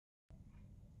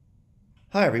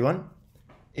Hi everyone.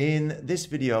 In this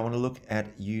video, I want to look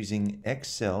at using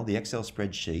Excel, the Excel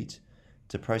spreadsheet,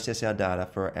 to process our data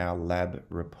for our lab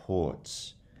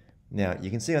reports. Now, you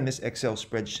can see on this Excel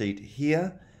spreadsheet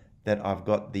here that I've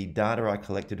got the data I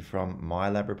collected from my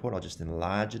lab report. I'll just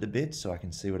enlarge it a bit so I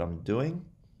can see what I'm doing.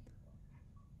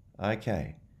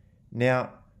 Okay.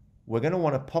 Now, we're going to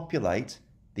want to populate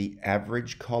the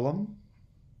average column,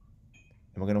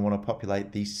 and we're going to want to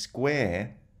populate the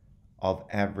square of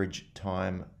average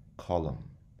time column.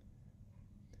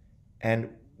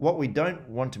 And what we don't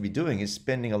want to be doing is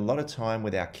spending a lot of time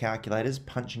with our calculators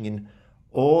punching in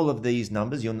all of these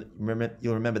numbers. You'll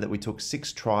remember that we took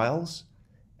 6 trials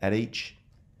at each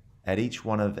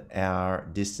one of our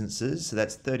distances. So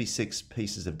that's 36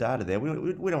 pieces of data there. We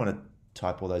don't want to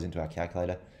type all those into our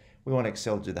calculator. We want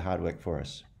Excel to do the hard work for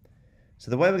us.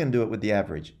 So the way we're going to do it with the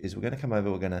average is we're going to come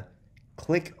over, we're going to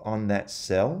click on that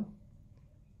cell,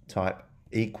 type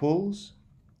equals,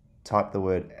 type the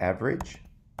word average,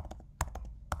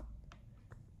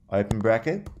 open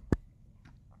bracket,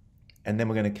 and then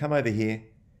we're going to come over here,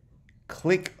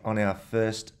 click on our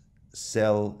first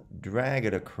cell, drag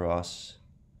it across,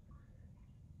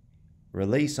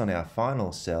 release on our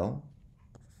final cell,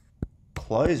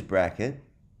 close bracket,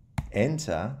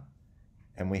 enter,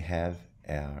 and we have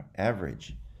our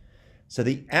average. So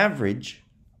the average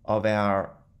of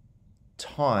our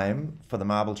time for the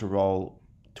marble to roll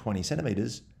 20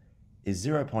 centimeters is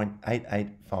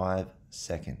 0.885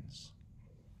 seconds.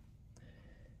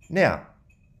 Now,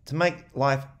 to make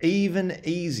life even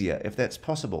easier, if that's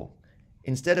possible,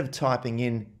 instead of typing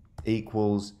in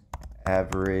equals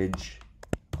average,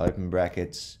 open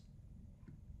brackets,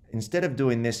 instead of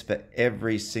doing this for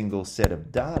every single set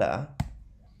of data,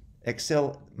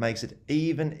 Excel makes it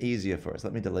even easier for us.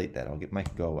 Let me delete that. I'll make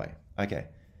it go away. Okay.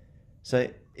 So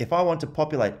if I want to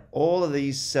populate all of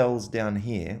these cells down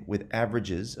here with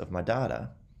averages of my data,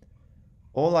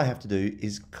 all I have to do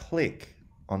is click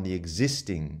on the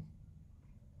existing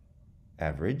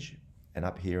average, and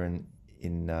up here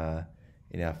in our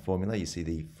formula, you see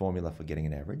the formula for getting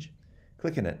an average.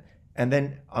 Click on it, and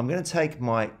then I'm going to take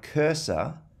my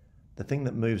cursor, the thing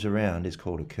that moves around is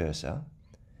called a cursor,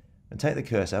 and take the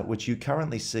cursor, which you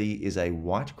currently see is a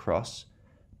white cross,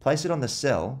 place it on the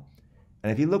cell,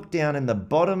 and if you look down in the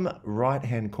bottom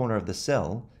right-hand corner of the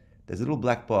cell, there's a little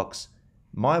black box.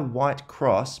 My white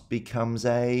cross becomes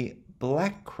a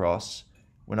black cross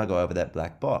when I go over that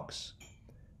black box.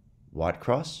 White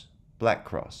cross, black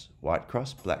cross, white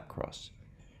cross, black cross.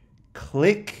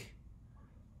 Click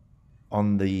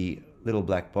on the little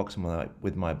black box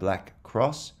with my black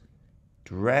cross,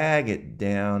 drag it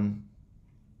down,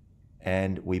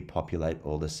 and we populate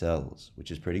all the cells,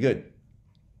 which is pretty good.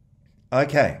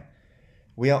 Okay.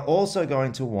 We are also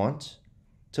going to want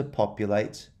to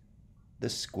populate the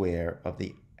square of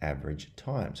the average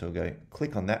time. So we'll go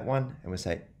click on that one and we'll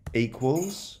say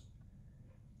equals.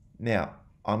 Now,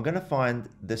 I'm going to find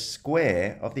the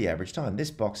square of the average time.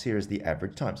 This box here is the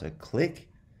average time. So click.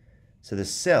 So the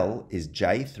cell is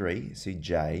J3. See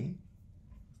J,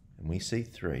 and we see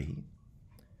 3.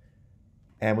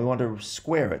 And we want to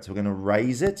square it. So we're going to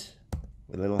raise it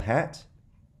with a little hat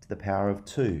to the power of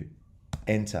 2.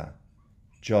 Enter.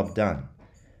 Job done.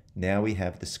 Now we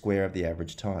have the square of the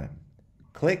average time.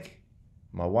 Click.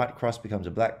 My white cross becomes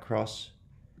a black cross.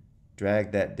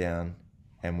 Drag that down,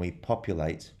 and we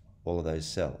populate all of those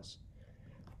cells.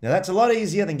 Now that's a lot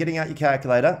easier than getting out your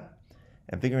calculator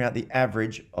and figuring out the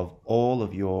average of all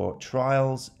of your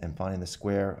trials and finding the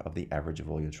square of the average of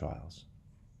all your trials.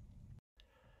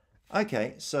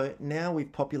 Okay, so now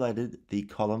we've populated the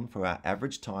column for our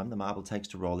average time the marble takes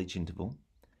to roll each interval,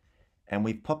 and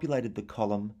we've populated the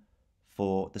column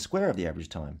for the square of the average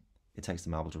time it takes the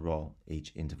marble to roll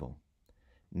each interval.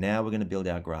 Now we're going to build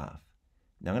our graph.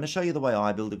 Now I'm going to show you the way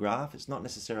I build a graph. It's not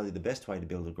necessarily the best way to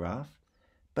build a graph,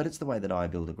 but it's the way that I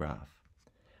build a graph.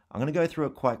 I'm going to go through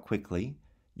it quite quickly.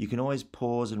 You can always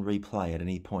pause and replay at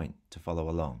any point to follow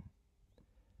along.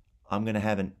 I'm going to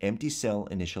have an empty cell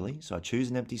initially, so I choose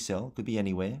an empty cell, could be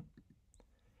anywhere.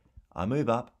 I move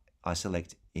up, I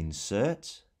select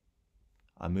Insert,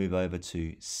 I move over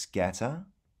to Scatter,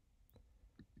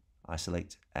 I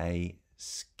select a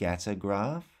scatter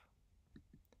graph,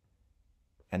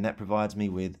 and that provides me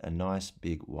with a nice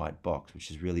big white box, which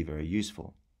is really very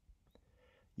useful.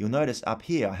 You'll notice up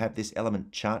here I have this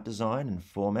element chart design and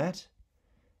format.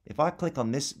 If I click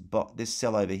on this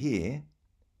cell over here,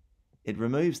 it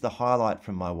removes the highlight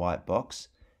from my white box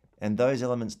and those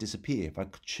elements disappear. If I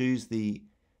choose the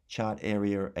chart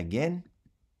area again,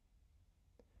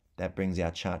 that brings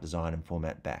our chart design and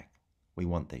format back. We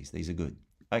want these. These are good.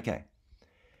 Okay.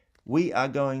 We are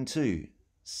going to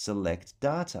select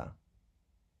data.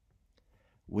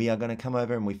 We are going to come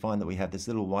over and we find that we have this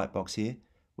little white box here.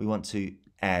 We want to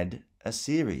add a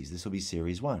series. This will be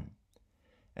series 1.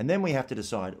 And then we have to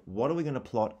decide what are we going to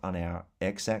plot on our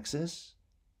x-axis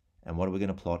and what are we going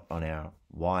to plot on our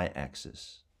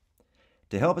y-axis.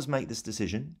 To help us make this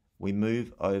decision, we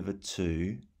move over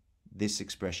to this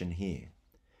expression here.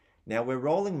 Now we're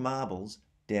rolling marbles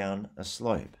down a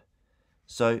slope.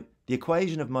 So the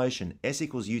equation of motion, s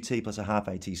equals ut plus a half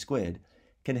at squared,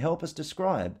 can help us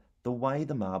describe the way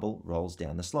the marble rolls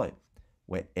down the slope,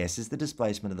 where s is the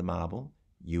displacement of the marble,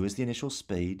 u is the initial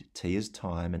speed, t is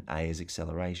time, and a is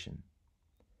acceleration.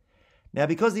 Now,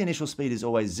 because the initial speed is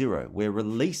always 0, we're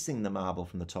releasing the marble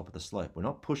from the top of the slope. We're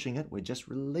not pushing it, we're just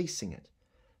releasing it.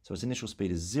 So its initial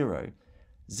speed is 0.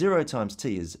 0 times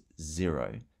t is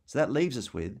 0. So that leaves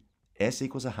us with s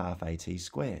equals a half at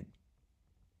squared.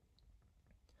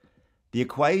 The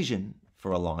equation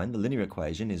for a line, the linear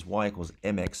equation, is y equals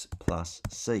mx plus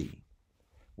c,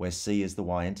 where c is the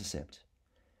y-intercept.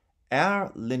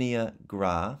 Our linear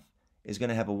graph is going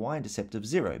to have a y-intercept of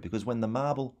 0 because when the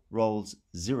marble rolls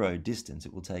 0 distance,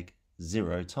 it will take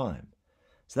 0 time.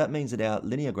 So that means that our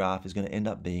linear graph is going to end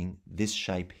up being this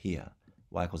shape here,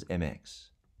 y equals mx.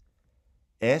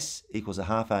 S equals a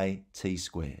half a t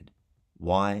squared.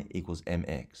 Y equals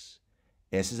mx.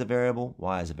 S is a variable,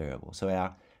 y is a variable. So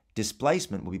our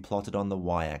displacement will be plotted on the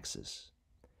y-axis,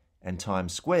 and time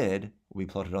squared will be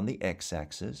plotted on the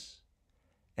x-axis,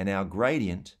 and our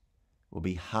gradient will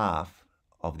be half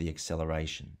of the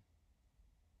acceleration.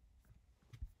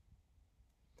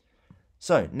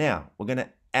 So now we're going to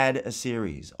add a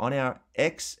series. On our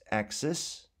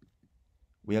x-axis,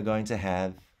 we are going to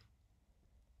have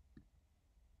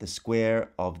the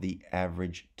square of the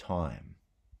average time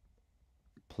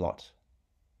plot.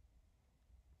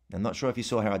 I'm not sure if you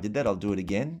saw how I did that. I'll do it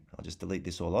again. I'll just delete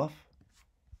this all off.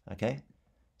 Okay.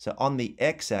 So on the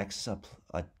x-axis,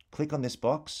 I click on this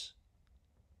box.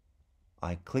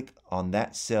 I click on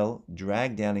that cell,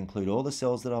 drag down, include all the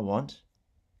cells that I want,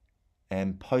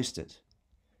 and post it.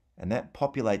 And that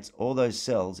populates all those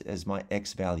cells as my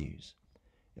x values.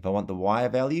 If I want the y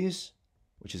values,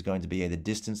 which is going to be the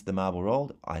distance the marble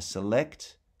rolled, I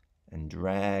select and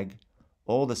drag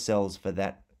all the cells for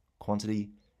that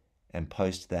quantity and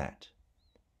post that.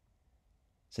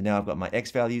 So now I've got my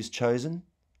x values chosen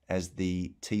as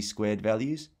the t squared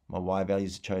values, my y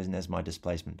values are chosen as my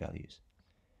displacement values.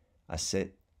 I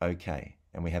set OK,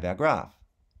 and we have our graph.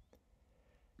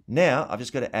 Now I've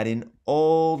just got to add in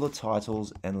all the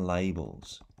titles and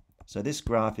labels. So this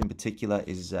graph in particular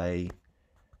is a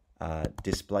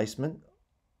displacement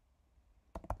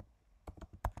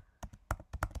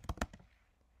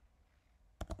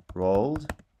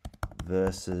rolled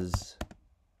versus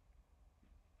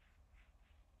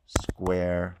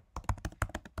square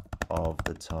of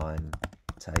the time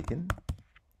taken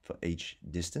for each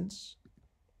distance.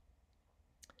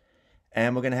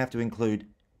 And we're going to have to include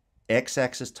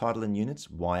x-axis title in units,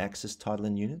 y-axis title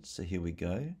in units. So here we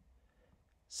go.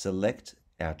 Select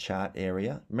our chart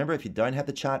area. Remember, if you don't have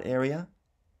the chart area,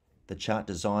 the chart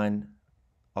design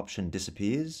option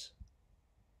disappears.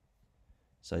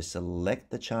 So select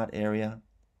the chart area.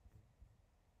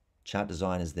 Chart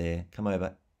design is there. Come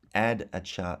over, add a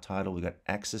chart title. We've got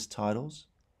axis titles.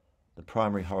 The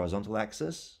primary horizontal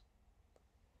axis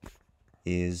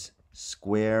is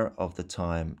square of the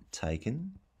time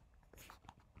taken.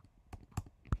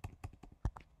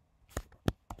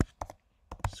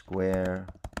 Square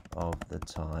of the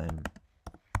time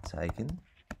taken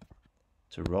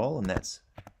to roll, and that's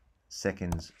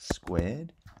seconds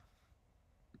squared.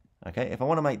 Okay, if I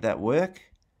want to make that work,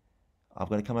 I've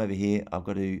got to come over here. I've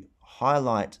got to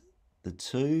highlight the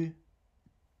 2.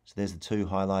 So there's the 2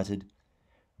 highlighted.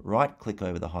 Right click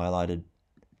over the highlighted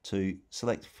 2,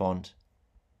 select font,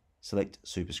 select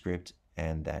superscript,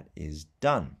 and that is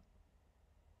done.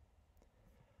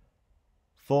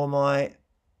 For my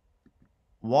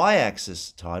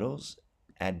y-axis titles,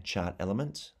 add chart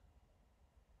element,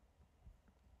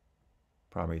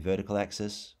 primary vertical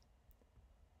axis,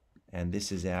 and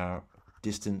this is our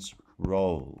distance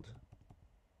rolled.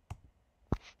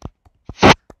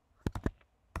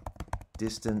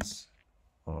 Distance,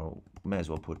 or may as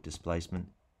well put displacement.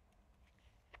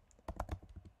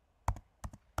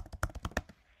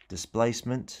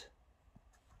 Displacement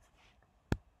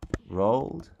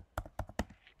rolled,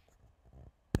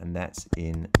 and that's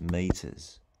in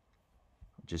meters.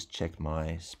 Just check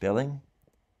my spelling.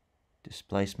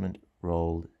 Displacement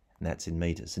rolled, and that's in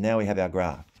meters. So now we have our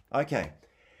graph. Okay,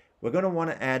 we're going to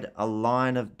want to add a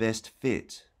line of best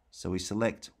fit. So we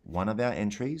select one of our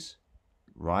entries,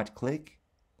 right click,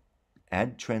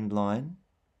 add trend line,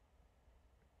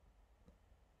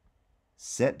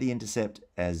 set the intercept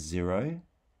as 0,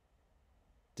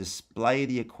 display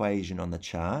the equation on the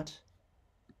chart,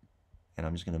 and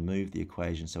I'm just going to move the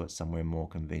equation so it's somewhere more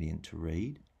convenient to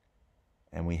read,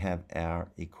 and we have our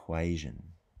equation.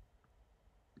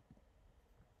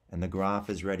 And the graph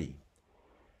is ready.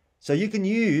 So you can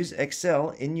use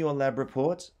Excel in your lab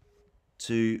report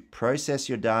to process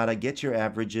your data, get your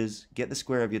averages, get the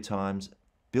square of your times,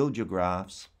 build your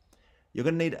graphs. You're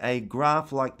going to need a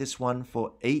graph like this one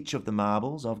for each of the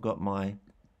marbles. I've got my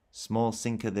small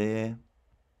sinker there,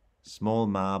 small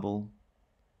marble,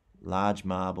 large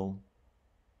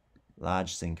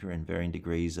sinker in varying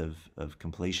degrees of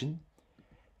completion.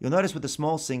 You'll notice with the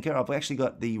small sinker, I've actually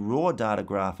got the raw data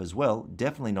graph as well,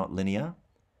 definitely not linear.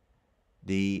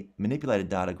 The manipulated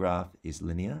data graph is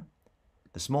linear.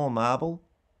 The small marble,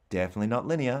 definitely not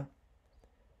linear,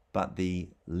 but the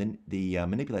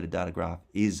manipulated data graph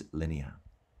is linear.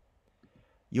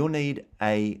 You'll need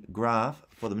a graph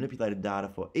for the manipulated data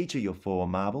for each of your 4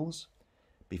 marbles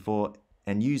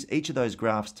and use each of those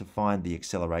graphs to find the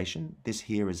acceleration. This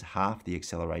here is half the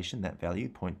acceleration, that value,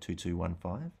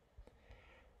 0.2215.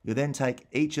 You'll then take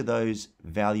each of those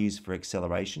values for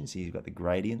acceleration, so you've got the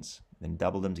gradients, then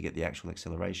double them to get the actual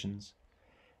accelerations,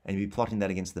 and you'll be plotting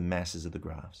that against the masses of the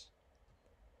graphs.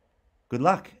 Good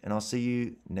luck, and I'll see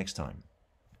you next time.